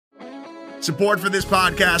Support for this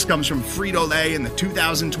podcast comes from Frito-Lay and the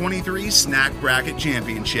 2023 Snack Bracket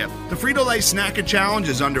Championship. The Frito-Lay Snack Challenge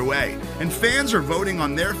is underway, and fans are voting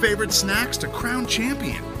on their favorite snacks to crown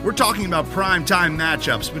champion. We're talking about prime-time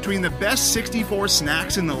matchups between the best 64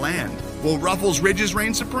 snacks in the land. Will Ruffles Ridges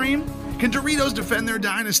reign supreme? Can Doritos defend their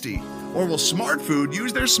dynasty? Or will Smart Food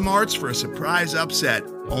use their smarts for a surprise upset?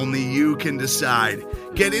 Only you can decide.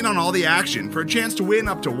 Get in on all the action for a chance to win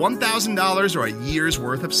up to $1,000 or a year's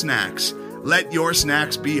worth of snacks. Let your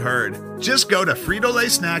snacks be heard. Just go to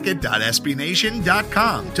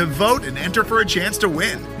fritolaysnacket.sbnation.com to vote and enter for a chance to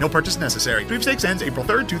win. No purchase necessary. Sweepstakes ends April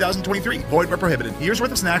 3rd, 2023. Void where prohibited. Year's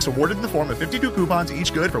worth of snacks awarded in the form of 52 coupons,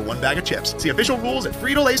 each good for one bag of chips. See official rules at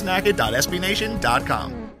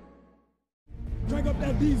fritolaysnacket.sbnation.com. Drag up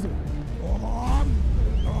that diesel.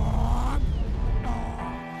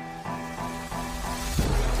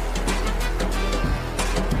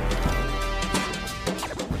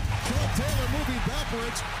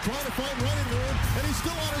 Trying to find running room, and he's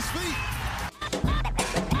still on his feet.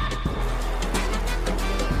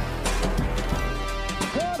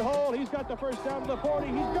 Good hole. He's got the first down to the 40.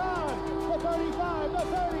 He's gone. The 35, the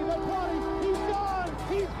 30, the 20. He's gone.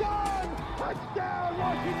 He's gone. Touchdown,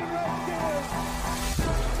 Washington Redskins.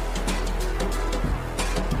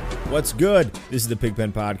 What's good? This is the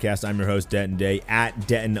Pigpen Podcast. I'm your host, Denton Day, at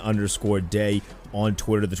Denton_Day on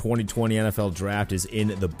Twitter. The 2020 NFL Draft is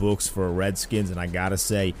in the books for Redskins, and I gotta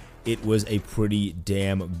say, it was a pretty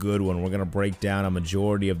damn good one. We're going to break down a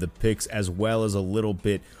majority of the picks as well as a little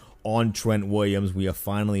bit on Trent Williams. We have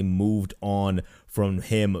finally moved on from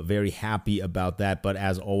him. Very happy about that. But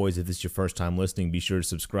as always, if this is your first time listening, be sure to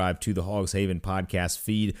subscribe to the Hogs Haven podcast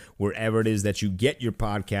feed wherever it is that you get your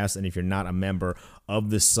podcasts. And if you're not a member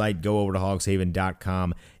of the site, go over to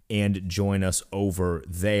hogshaven.com and join us over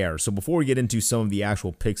there. So before we get into some of the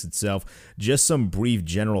actual picks itself, just some brief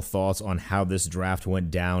general thoughts on how this draft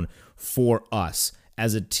went down for us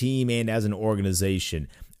as a team and as an organization.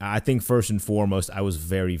 I think first and foremost, I was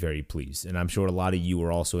very, very pleased, and I'm sure a lot of you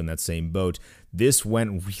were also in that same boat. This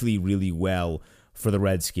went really, really well for the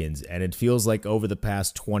Redskins, and it feels like over the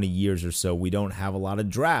past 20 years or so, we don't have a lot of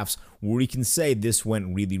drafts where we can say this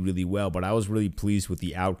went really, really well, but I was really pleased with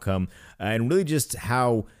the outcome and really just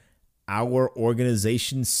how our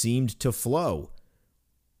organization seemed to flow.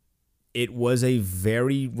 It was a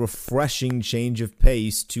very refreshing change of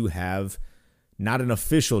pace to have not an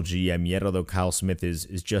official GM yet, although Kyle Smith is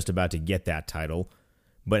just about to get that title,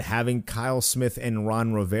 but having Kyle Smith and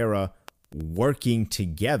Ron Rivera working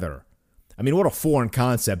together. I mean, what a foreign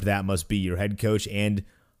concept that must be. Your head coach and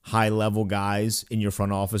high-level guys in your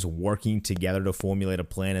front office working together to formulate a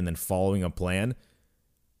plan and then following a plan.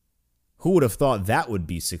 Who would have thought that would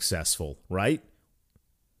be successful, right?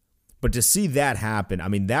 But to see that happen, I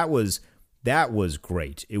mean, that was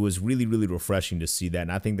great. It was really, really refreshing to see that.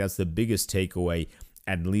 And I think that's the biggest takeaway,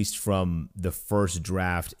 at least from the first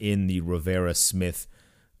draft in the Rivera-Smith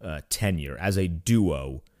tenure as a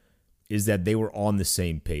duo, is that they were on the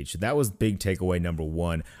same page. So that was big takeaway number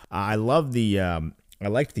one. I liked the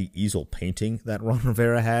easel painting that Ron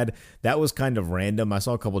Rivera had. That was kind of random. I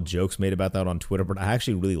saw a couple jokes made about that on Twitter, but I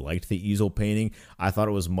actually really liked the easel painting. I thought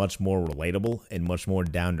it was much more relatable and much more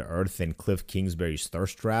down to earth than Cliff Kingsbury's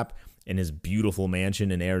thirst trap in his beautiful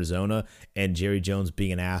mansion in Arizona and Jerry Jones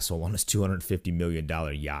being an asshole on his $250 million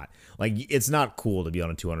yacht. Like, it's not cool to be on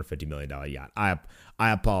a $250 million yacht. I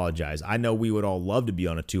apologize. I know we would all love to be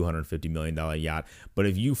on a $250 million yacht, but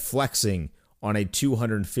if you flexing on a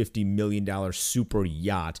 $250 million super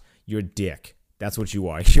yacht, you're a dick. That's what you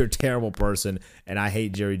are. You're a terrible person, and I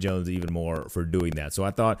hate Jerry Jones even more for doing that. So I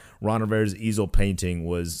thought Ron Rivera's easel painting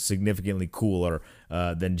was significantly cooler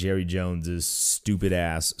than Jerry Jones's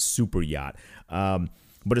stupid-ass super yacht.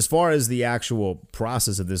 But as far as the actual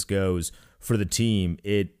process of this goes for the team,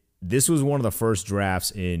 this was one of the first drafts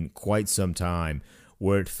in quite some time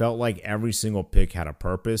where it felt like every single pick had a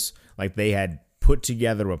purpose, like they had put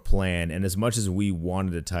together a plan, and as much as we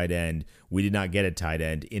wanted a tight end, we did not get a tight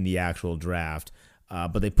end in the actual draft,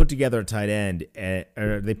 but they put together a tight end,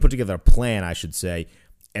 or they put together a plan, I should say,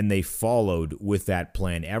 and they followed with that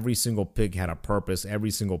plan. Every single pick had a purpose. Every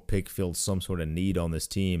single pick filled some sort of need on this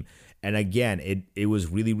team, and again, it was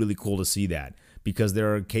really, really cool to see that, because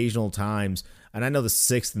there are occasional times, and I know the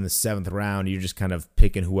 6th and the 7th round, you're just kind of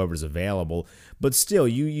picking whoever's available, but still,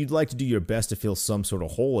 you'd like to do your best to fill some sort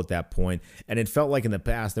of hole at that point, and it felt like in the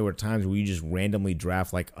past there were times where you just randomly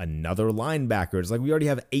draft like another linebacker. It's like, we already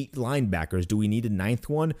have 8 linebackers. Do we need a 9th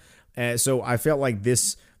one? So I felt like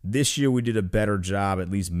this year we did a better job at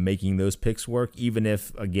least making those picks work, even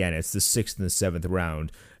if, again, it's the 6th and the 7th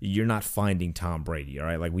round. you're not finding Tom Brady, all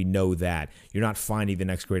right? Like, we know that. You're not finding the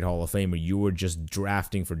next great Hall of Famer. You were just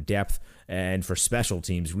drafting for depth and for special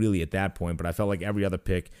teams, really, at that point. But I felt like every other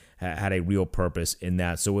pick had a real purpose in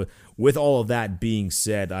that. So with all of that being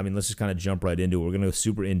said, I mean, let's just kind of jump right into it. We're going to go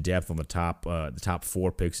super in-depth on the top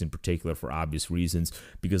 4 picks in particular for obvious reasons,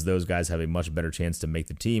 because those guys have a much better chance to make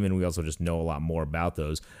the team, and we also just know a lot more about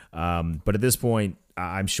those. But at this point,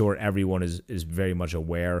 I'm sure everyone is very much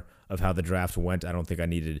aware of how the draft went. I don't think I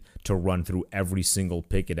needed to run through every single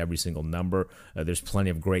pick at every single number. There's plenty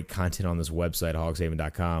of great content on this website,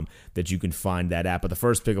 hogshaven.com, that you can find that at. But the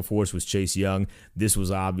first pick, of course, was Chase Young. This was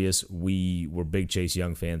obvious. We were big Chase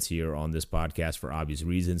Young fans here on this podcast for obvious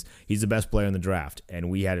reasons. He's the best player in the draft, and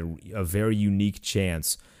we had a very unique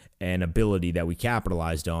chance and ability that we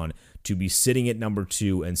capitalized on to be sitting at number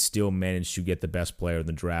 2 and still manage to get the best player in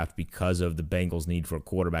the draft because of the Bengals' need for a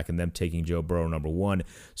quarterback and them taking Joe Burrow number 1.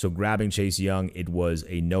 So grabbing Chase Young, it was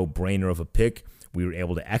a no-brainer of a pick. We were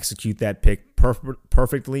able to execute that pick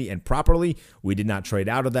perfectly and properly. We did not trade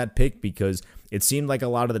out of that pick because it seemed like a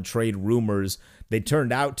lot of the trade rumors, they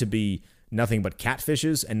turned out to be nothing but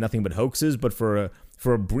catfishes and nothing but hoaxes, but for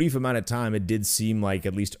a brief amount of time, it did seem like,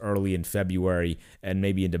 at least early in February and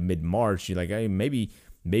maybe into mid-March, you're like, hey, maybe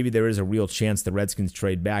there is a real chance the Redskins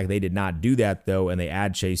trade back. They did not do that, though, and they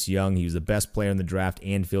add Chase Young. He was the best player in the draft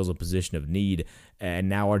and fills a position of need. And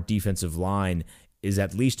now our defensive line is,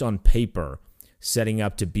 at least on paper, setting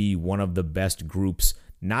up to be one of the best groups,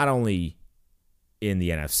 not only in the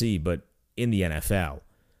NFC, but in the NFL.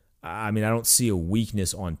 I mean, I don't see a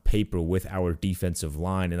weakness on paper with our defensive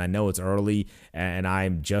line, and I know it's early, and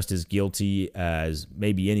I'm just as guilty as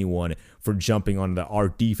maybe anyone for jumping on our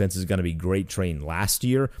defense is going to be great train last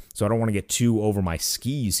year, so I don't want to get too over my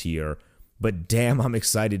skis here, but damn, I'm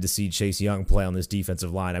excited to see Chase Young play on this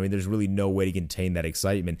defensive line. I mean, there's really no way to contain that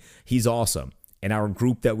excitement. He's awesome, and our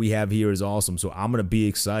group that we have here is awesome, so I'm going to be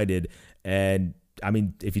excited, and I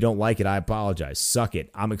mean, if you don't like it, I apologize. Suck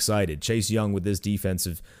it. I'm excited. Chase Young with this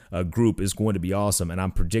defensive group is going to be awesome, and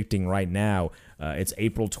I'm predicting right now, it's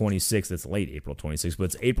April 26th. It's late April 26th, but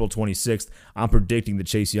it's April 26th. I'm predicting that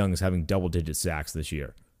Chase Young is having double-digit sacks this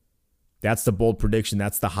year. That's the bold prediction.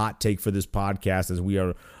 That's the hot take for this podcast, as we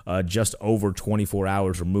are just over 24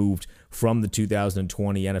 hours removed from the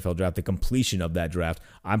 2020 NFL draft, the completion of that draft.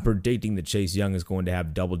 I'm predicting that Chase Young is going to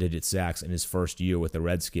have double-digit sacks in his first year with the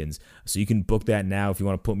Redskins. So you can book that now. If you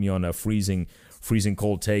want to put me on a freezing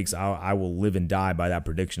cold takes, I will live and die by that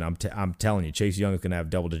prediction. I'm telling you, Chase Young is going to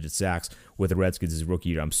have double-digit sacks with the Redskins his rookie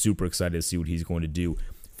year. I'm super excited to see what he's going to do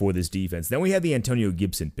for this defense. Then we had the Antonio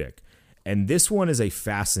Gibson pick. And this one is a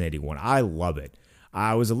fascinating one. I love it.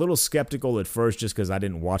 I was a little skeptical at first just because I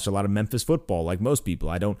didn't watch a lot of Memphis football like most people.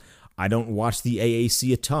 I don't watch the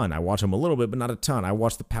AAC a ton. I watch them a little bit, but not a ton. I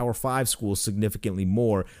watch the Power 5 schools significantly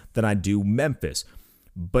more than I do Memphis.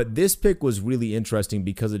 But this pick was really interesting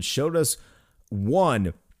because it showed us,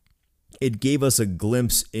 one, it gave us a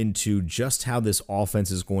glimpse into just how this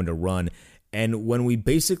offense is going to run. And when we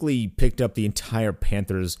basically picked up the entire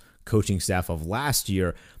Panthers coaching staff of last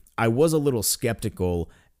year, I was a little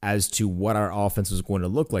skeptical as to what our offense was going to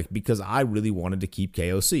look like because I really wanted to keep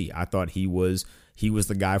KOC. I thought he was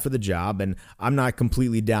the guy for the job, and I'm not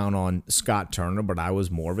completely down on Scott Turner, but I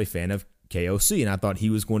was more of a fan of KOC, and I thought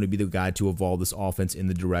he was going to be the guy to evolve this offense in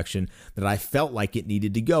the direction that I felt like it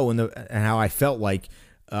needed to go and how I felt like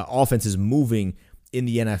offense is moving in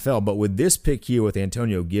the NFL. But with this pick here with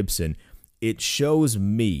Antonio Gibson, it shows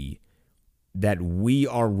me that we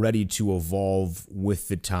are ready to evolve with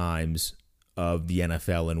the times of the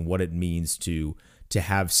NFL and what it means to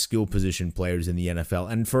have skill position players in the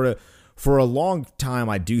NFL. And for a long time,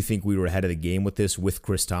 I do think we were ahead of the game with this with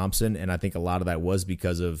Chris Thompson, and I think a lot of that was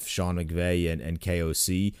because of Sean McVay and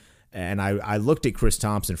KOC. And I looked at Chris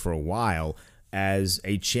Thompson for a while as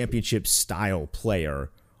a championship-style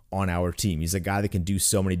player on our team. He's a guy that can do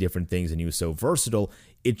so many different things, and he was so versatile.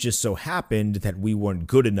 It just so happened that we weren't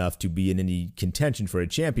good enough to be in any contention for a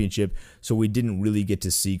championship, so we didn't really get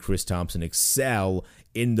to see Chris Thompson excel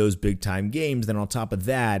in those big-time games. Then on top of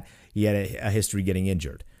that, he had a history getting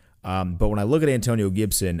injured. But when I look at Antonio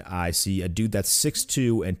Gibson, I see a dude that's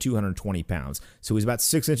 6'2" and 220 pounds. So he's about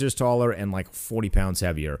 6 inches taller and like 40 pounds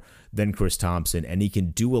heavier than Chris Thompson, and he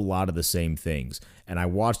can do a lot of the same things. And I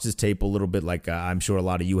watched his tape a little bit like I'm sure a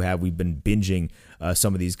lot of you have. We've been binging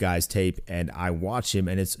some of these guys' tape, and I watch him,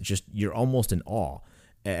 and it's just, you're almost in awe.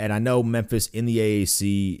 And I know Memphis in the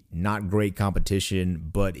AAC, not great competition,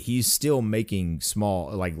 but he's still making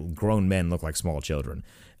grown men look like small children.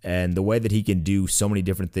 And the way that he can do so many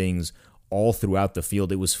different things all throughout the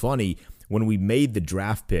field. It was funny, when we made the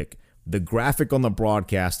draft pick, the graphic on the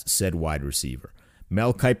broadcast said wide receiver.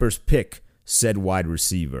 Mel Kiper's pick said wide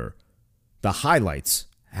receiver. The highlights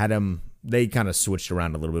had him, they kind of switched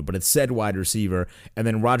around a little bit, but it said wide receiver, and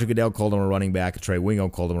then Roger Goodell called him a running back, Trey Wingo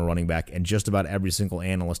called him a running back, and just about every single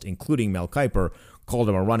analyst, including Mel Kiper, called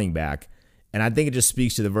him a running back. And I think it just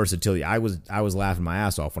speaks to the versatility. I was laughing my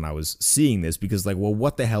ass off when I was seeing this because, like, well,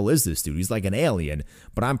 what the hell is this dude? He's like an alien,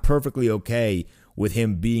 but I'm perfectly okay with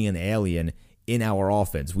him being an alien in our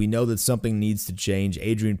offense. We know that something needs to change.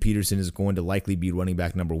 Adrian Peterson is going to likely be running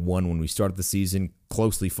back number 1 when we start the season,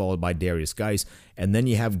 closely followed by Darius Geis. And then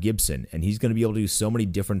you have Gibson, and he's going to be able to do so many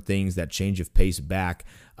different things, that change of pace back.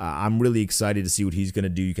 I'm really excited to see what he's going to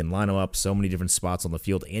do. You can line him up so many different spots on the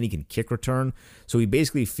field, and he can kick return. So he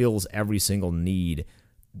basically fills every single need,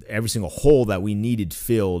 every single hole that we needed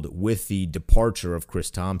filled with the departure of Chris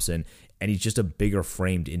Thompson. And he's just a bigger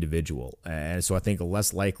framed individual. And so I think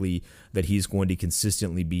less likely that he's going to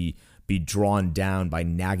consistently be drawn down by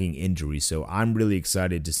nagging injuries. So I'm really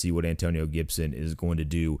excited to see what Antonio Gibson is going to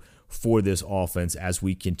do for this offense as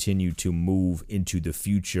we continue to move into the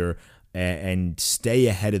future and stay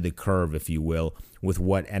ahead of the curve, if you will, with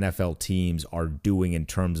what NFL teams are doing in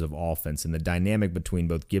terms of offense. And the dynamic between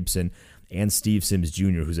both Gibson and Steve Sims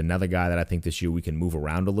Jr., who's another guy that I think this year we can move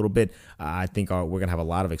around a little bit. I think we're going to have a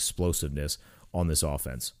lot of explosiveness on this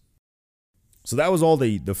offense. So that was all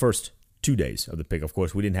the first 2 days of the pick. Of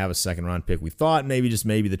course, we didn't have a second-round pick. We thought maybe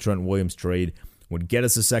the Trent Williams trade would get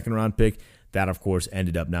us a second-round pick. That, of course,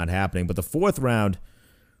 ended up not happening. But the fourth round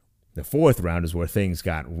is where things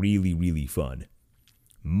got really, really fun.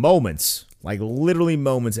 Moments, like literally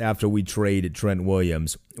moments after we traded Trent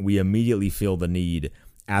Williams, we immediately feel the need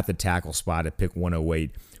at the tackle spot at pick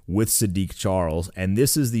 108 with Sadiq Charles. And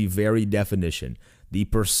this is the very definition, the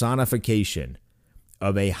personification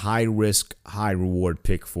of a high-risk, high-reward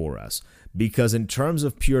pick for us. Because in terms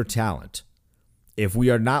of pure talent, if we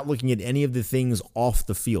are not looking at any of the things off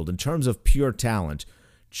the field, in terms of pure talent,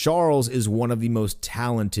 Charles is one of the most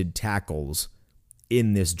talented tackles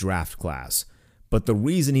in this draft class. But the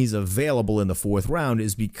reason he's available in the fourth round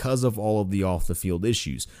is because of all of the off-the-field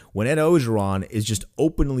issues. When Ed Ogeron is just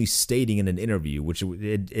openly stating in an interview, which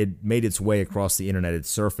it made its way across the internet, it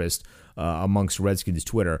surfaced amongst Redskins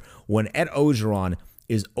Twitter, when Ed Ogeron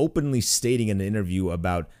is openly stating in an interview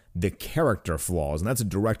about the character flaws, and that's a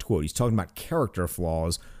direct quote, he's talking about character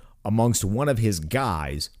flaws amongst one of his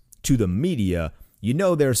guys to the media, you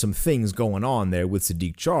know there's some things going on there with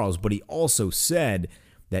Sadiq Charles, but he also said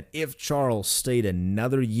that if Charles stayed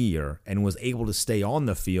another year and was able to stay on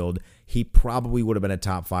the field, he probably would have been a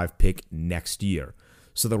top 5 pick next year.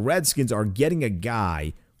 So the Redskins are getting a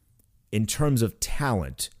guy in terms of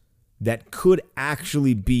talent that could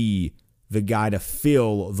actually be the guy to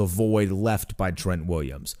fill the void left by Trent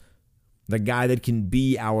Williams. The guy that can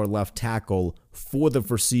be our left tackle for the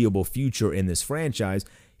foreseeable future in this franchise.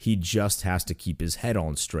 He just has to keep his head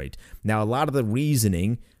on straight. Now, a lot of the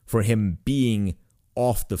reasoning for him being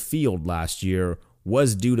off the field last year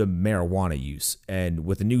was due to marijuana use. And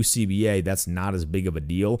with the new CBA, that's not as big of a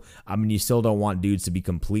deal. I mean, you still don't want dudes to be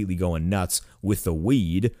completely going nuts with the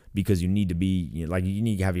weed because you need to be, you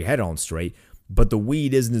need to have your head on straight. But the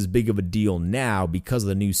weed isn't as big of a deal now because of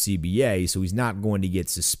the new CBA, so he's not going to get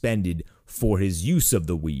suspended for his use of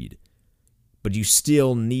the weed. But you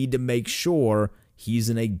still need to make sure he's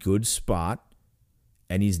in a good spot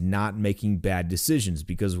and he's not making bad decisions,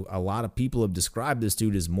 because a lot of people have described this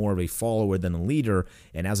dude as more of a follower than a leader,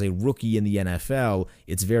 and as a rookie in the NFL,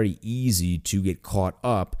 it's very easy to get caught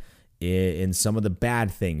up in some of the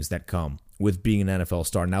bad things that come with being an NFL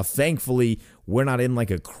star. Now, thankfully, we're not in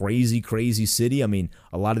like a crazy, crazy city. I mean,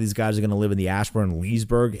 a lot of these guys are going to live in the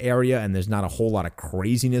Ashburn-Leesburg area, and there's not a whole lot of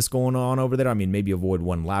craziness going on over there. I mean, maybe avoid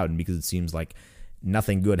One Loudon, because it seems like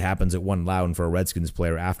nothing good happens at One Loudon for a Redskins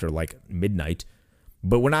player after like midnight.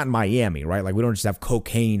 But we're not in Miami, right? Like, we don't just have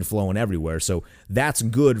cocaine flowing everywhere. So that's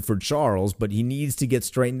good for Charles, but he needs to get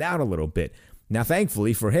straightened out a little bit. Now,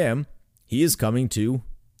 thankfully for him, he is coming to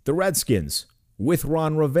the Redskins with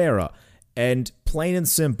Ron Rivera. And plain and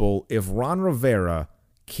simple, if Ron Rivera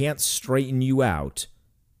can't straighten you out,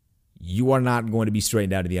 you are not going to be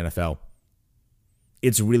straightened out of the NFL.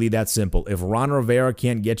 It's really that simple. If Ron Rivera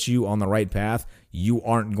can't get you on the right path, you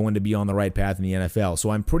aren't going to be on the right path in the NFL. So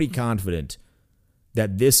I'm pretty confident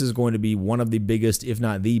that this is going to be one of the biggest, if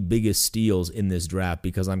not the biggest, steals in this draft,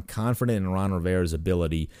 because I'm confident in Ron Rivera's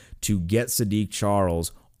ability to get Sadiq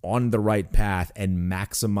Charles on the right path and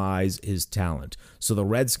maximize his talent. So the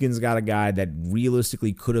Redskins got a guy that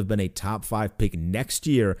realistically could have been a top 5 pick next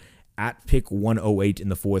year at pick 108 in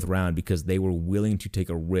the fourth round, because they were willing to take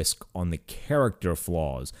a risk on the character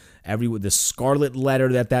flaws. The scarlet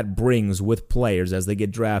letter that brings with players as they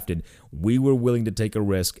get drafted. We were willing to take a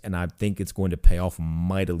risk, and I think it's going to pay off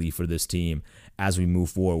mightily for this team as we move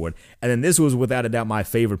forward. And then this was without a doubt my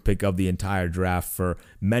favorite pick of the entire draft for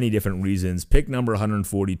many different reasons. Pick number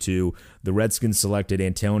 142, the Redskins selected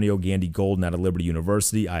Antonio Gandy Golden out of Liberty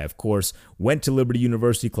University. I, of course, went to Liberty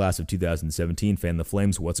University, class of 2017, fan the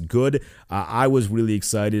Flames. What's good? I was really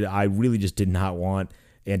excited. I really just did not want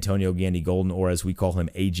Antonio Gandy Golden, or as we call him,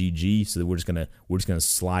 AGG. So we're just gonna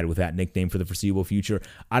slide with that nickname for the foreseeable future.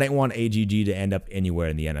 I didn't want AGG to end up anywhere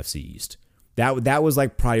in the NFC East. That was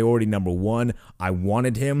like priority number one. I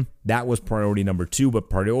wanted him. That was priority number two.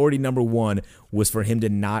 But priority number one was for him to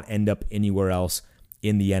not end up anywhere else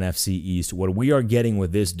in the NFC East. What we are getting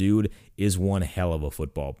with this dude is one hell of a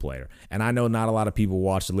football player. And I know not a lot of people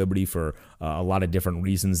watched Liberty for a lot of different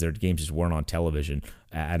reasons. Their games just weren't on television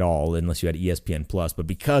at all, unless you had ESPN+. But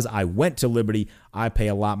because I went to Liberty, I pay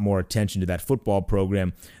a lot more attention to that football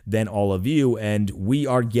program than all of you. And we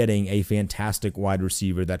are getting a fantastic wide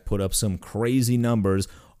receiver that put up some crazy numbers,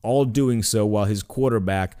 all doing so while his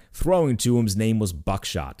quarterback throwing to him's name was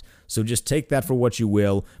Buckshot. So just take that for what you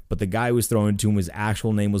will, but the guy who was throwing to him, his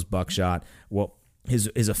actual name was Buckshot. Well,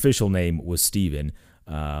 his official name was Steven,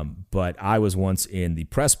 but I was once in the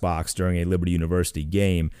press box during a Liberty University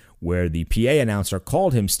game where the PA announcer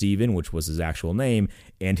called him Steven, which was his actual name,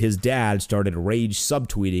 and his dad started rage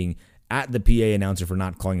subtweeting at the PA announcer for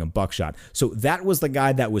not calling him Buckshot. So that was the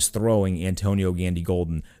guy that was throwing Antonio Gandy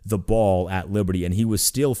Golden the ball at Liberty, and he was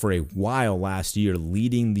still for a while last year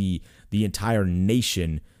leading the entire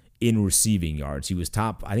nation in receiving yards. He was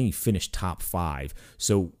I think he finished top 5.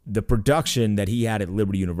 So the production that he had at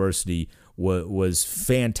Liberty University was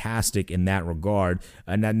fantastic in that regard.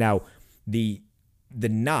 And now the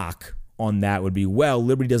knock on that would be, well,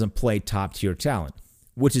 Liberty doesn't play top tier talent,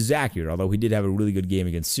 which is accurate, although he did have a really good game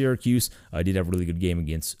against Syracuse. Did have a really good game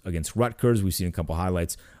against Rutgers. We've seen a couple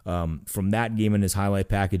highlights from that game in his highlight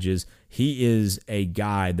packages. He is a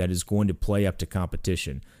guy that is going to play up to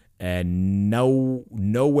competition. And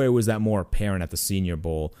nowhere was that more apparent at the Senior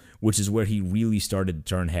Bowl, which is where he really started to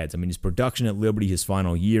turn heads. I mean, his production at Liberty his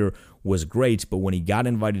final year was great, but when he got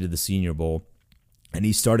invited to the Senior Bowl and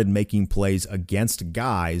he started making plays against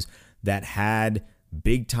guys that had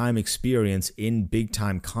big-time experience in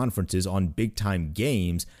big-time conferences on big-time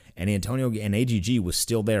games, and AGG was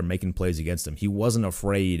still there making plays against him. He wasn't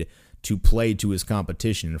afraid to play to his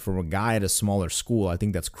competition. And for a guy at a smaller school, I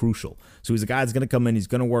think that's crucial. So he's a guy that's going to come in, he's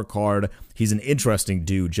going to work hard. He's an interesting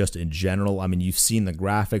dude just in general. I mean, you've seen the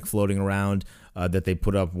graphic floating around that they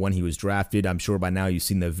put up when he was drafted. I'm sure by now you've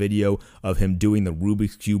seen the video of him doing the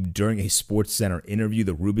Rubik's Cube during a Sports Center interview.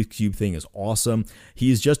 The Rubik's Cube thing is awesome.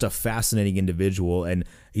 He's just a fascinating individual, and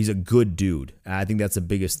he's a good dude. I think that's the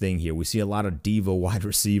biggest thing here. We see a lot of diva wide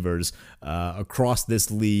receivers across this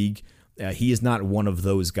league. He is not one of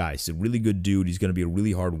those guys. He's a really good dude. He's going to be a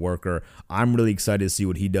really hard worker. I'm really excited to see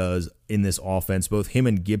what he does in this offense. Both him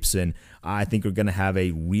and Gibson, I think, are going to have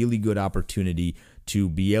a really good opportunity to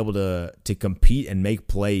be able to compete and make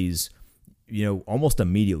plays, almost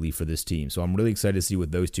immediately for this team. So I'm really excited to see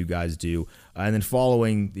what those two guys do. And then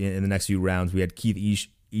following in the next few rounds, we had Keith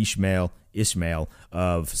Ishmael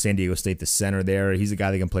of San Diego State, the center there. He's a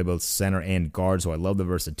guy that can play both center and guard, so I love the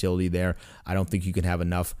versatility there. I don't think you can have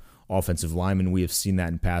enough offensive linemen. We have seen that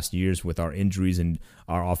in past years with our injuries and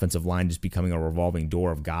our offensive line just becoming a revolving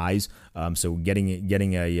door of guys. So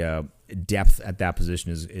getting a depth at that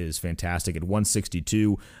position is fantastic. At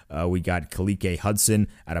 162, we got Kalike Hudson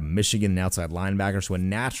out of Michigan, an outside linebacker. So a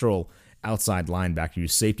natural outside linebacker. Your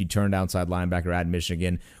safety turned outside linebacker at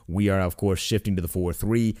Michigan. We are, of course, shifting to the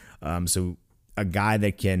 4-3. So a guy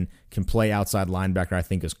that can play outside linebacker, I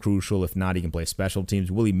think, is crucial. If not, he can play special teams.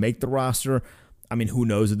 Will he make the roster? I mean, who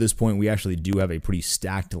knows at this point? We actually do have a pretty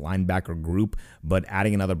stacked linebacker group, but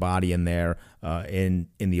adding another body in there in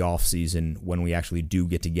the offseason when we actually do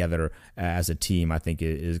get together as a team, I think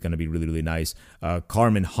is going to be really, really nice.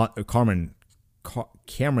 Cameron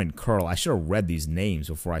Curl. I should have read these names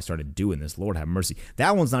before I started doing this. Lord have mercy.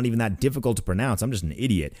 That one's not even that difficult to pronounce. I'm just an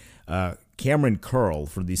idiot. Cameron Curl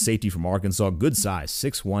for the safety from Arkansas. Good size.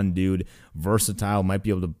 6'1", dude. Versatile. Might be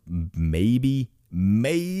able to maybe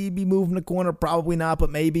move in the corner. Probably not, but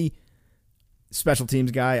maybe. Special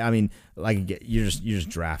teams guy. I mean, you're just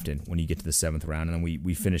drafting when you get to the 7th round. And then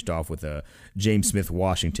we finished off with James Smith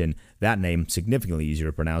Washington. That name significantly easier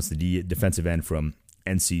to pronounce. The defensive end from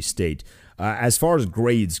NC State. As far as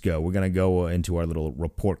grades go, we're going to go into our little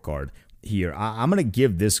report card here. I'm going to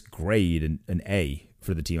give this grade an A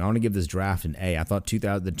for the team. I want to give this draft an A. I thought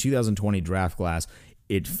the 2020 draft class,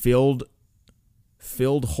 it filled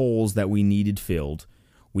holes that we needed filled.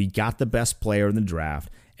 We got the best player in the draft,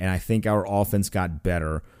 and I think our offense got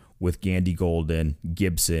better with Gandy Golden,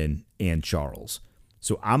 Gibson, and Charles.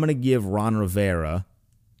 So I'm going to give Ron Rivera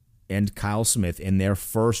and Kyle Smith in their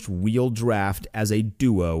first real draft as a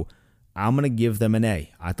duo, I'm going to give them an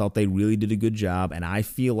A. I thought they really did a good job, and I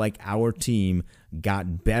feel like our team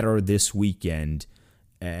got better this weekend,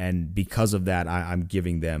 and because of that, I'm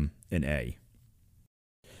giving them an A.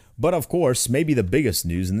 But of course, maybe the biggest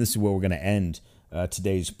news, and this is where we're going to end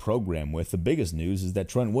today's program with, the biggest news is that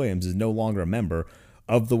Trent Williams is no longer a member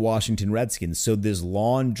of the Washington Redskins. So this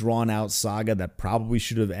long, drawn-out saga that probably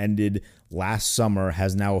should have ended last summer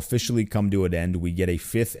has now officially come to an end. We get a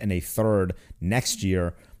 5th and a 3rd next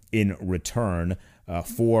year in return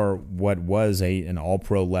for what was an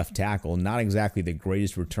all-pro left tackle. Not exactly the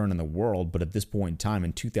greatest return in the world, but at this point in time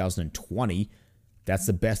in 2020, that's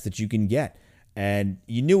the best that you can get. And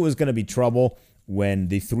you knew it was going to be trouble when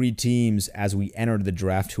the 3 teams, as we entered the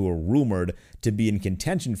draft, who were rumored to be in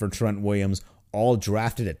contention for Trent Williams, all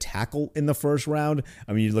drafted a tackle in the first round.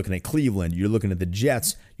 I mean, you're looking at Cleveland, you're looking at the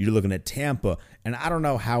Jets, you're looking at Tampa, and I don't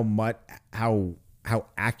know how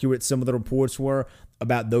accurate some of the reports were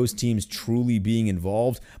about those teams truly being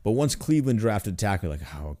involved. But once Cleveland drafted a tackle, you're like,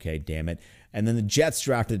 oh, okay, damn it. And then the Jets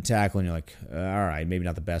drafted a tackle, and you're like, all right, maybe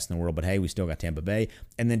not the best in the world, but hey, we still got Tampa Bay.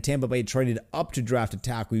 And then Tampa Bay traded up to draft a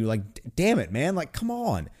tackle. You're like, damn it, man, like, come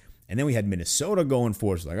on. And then we had Minnesota going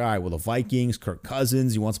for us. Like, all right, well, the Vikings, Kirk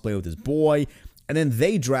Cousins, he wants to play with his boy. And then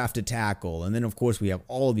they draft a tackle. And then, of course, we have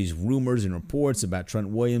all of these rumors and reports about Trent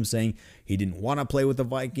Williams saying he didn't want to play with the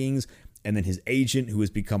Vikings. And then his agent, who has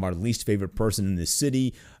become our least favorite person in this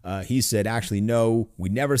city, he said, actually, no, we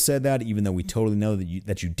never said that, even though we totally know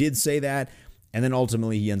that you did say that. And then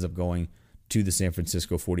ultimately he ends up going to the San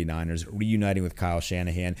Francisco 49ers, reuniting with Kyle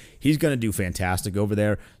Shanahan. He's going to do fantastic over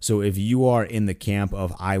there. So if you are in the camp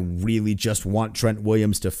of, I really just want Trent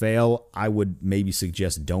Williams to fail, I would maybe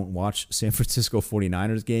suggest don't watch San Francisco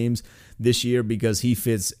 49ers games this year, because he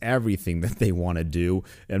fits everything that they want to do.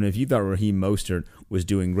 And if you thought Raheem Mostert was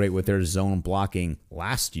doing great with their zone blocking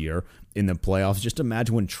last year in the playoffs, just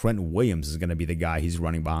imagine when Trent Williams is going to be the guy he's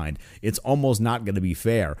running behind. It's almost not going to be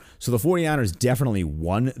fair. So the 49ers definitely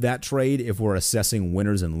won that trade if we're assessing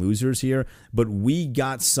winners and losers here, but we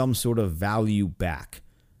got some sort of value back.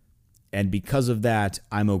 And because of that,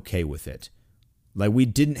 I'm okay with it. Like, we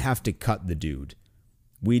didn't have to cut the dude.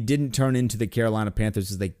 We didn't turn into the Carolina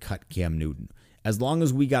Panthers as they cut Cam Newton. As long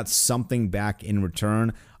as we got something back in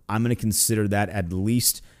return, I'm going to consider that at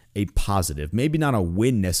least a positive. Maybe not a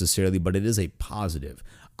win necessarily, but it is a positive.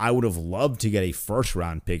 I would have loved to get a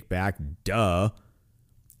first-round pick back, duh.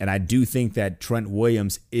 And I do think that Trent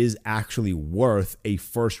Williams is actually worth a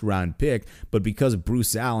first-round pick, but because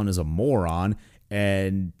Bruce Allen is a moron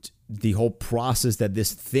and the whole process that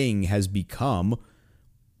this thing has become,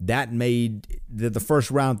 that made the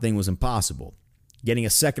first-round thing was impossible. Getting a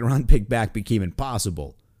second-round pick back became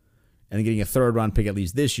impossible. And getting a third-round pick, at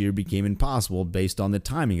least this year, became impossible based on the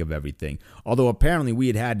timing of everything. Although apparently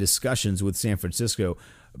we had discussions with San Francisco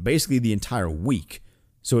basically the entire week.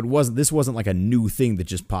 So this wasn't like a new thing that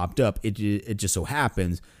just popped up. It just so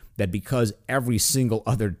happens that because every single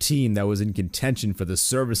other team that was in contention for the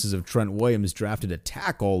services of Trent Williams drafted a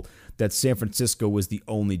tackle, that San Francisco was the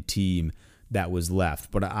only team that was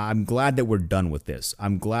left. But I'm glad that we're done with this.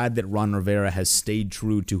 I'm glad that Ron Rivera has stayed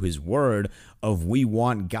true to his word of, we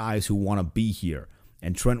want guys who want to be here.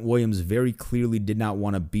 And Trent Williams very clearly did not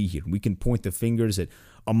want to be here. We can point the fingers at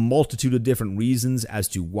a multitude of different reasons as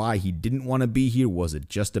to why he didn't want to be here. Was it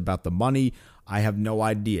just about the money? I have no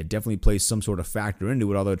idea. It definitely plays some sort of factor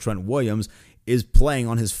into it, although Trent Williams is playing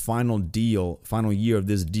on his final year of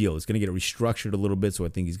this deal. It's going to get restructured a little bit, so I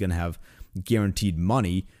think he's going to have guaranteed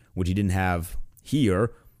money, which he didn't have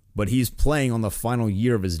here, but he's playing on the final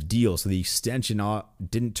year of his deal, so the extension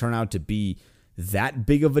didn't turn out to be that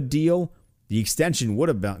big of a deal. The extension would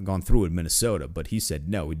have gone through in Minnesota, but he said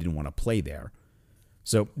no, he didn't want to play there.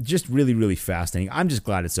 So just really, really fascinating. I'm just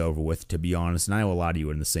glad it's over with, to be honest, and I know a lot of you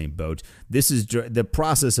are in the same boat. This is the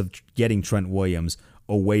process of getting Trent Williams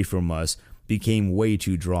away from us became way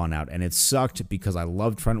too drawn out, and it sucked because I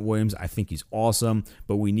love Trent Williams. I think he's awesome,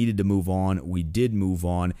 but we needed to move on. We did move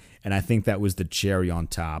on, and I think that was the cherry on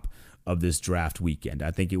top of this draft weekend.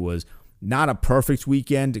 I think it was not a perfect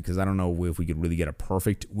weekend, because I don't know if we could really get a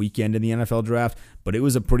perfect weekend in the NFL draft, but it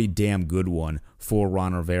was a pretty damn good one for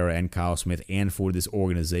Ron Rivera and Kyle Smith and for this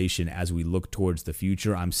organization as we look towards the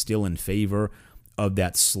future. I'm still in favor of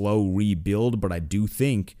that slow rebuild, but I do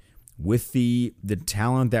think with the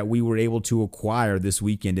talent that we were able to acquire this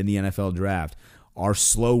weekend in the NFL draft, our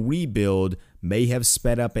slow rebuild may have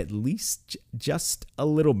sped up at least just a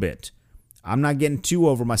little bit. I'm not getting too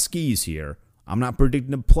over my skis here. I'm not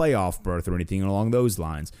predicting a playoff berth or anything along those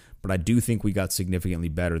lines, but I do think we got significantly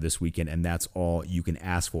better this weekend, and that's all you can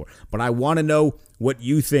ask for. But I want to know what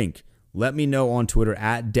you think. Let me know on Twitter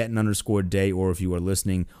at Denton_Day, or if you are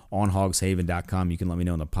listening on hogshaven.com, you can let me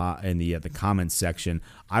know in the comments section.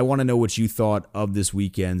 I want to know what you thought of this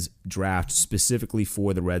weekend's draft, specifically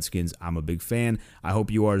for the Redskins. I'm a big fan. I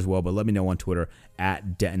hope you are as well, but let me know on Twitter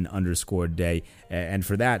at Denton_Day. And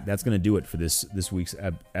for that's going to do it for this week's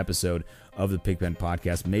episode of the Pigpen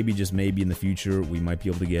Podcast. Maybe, just maybe in the future, we might be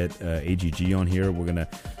able to get AGG on here. We're going to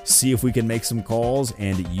see if we can make some calls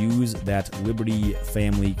and use that Liberty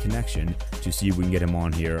family connection to see if we can get him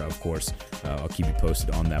on here. Of course, I'll keep you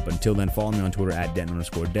posted on that. But until then, follow me on Twitter at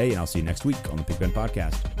Denton_Day, and I'll see you next week on the Pigpen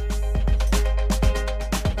Podcast.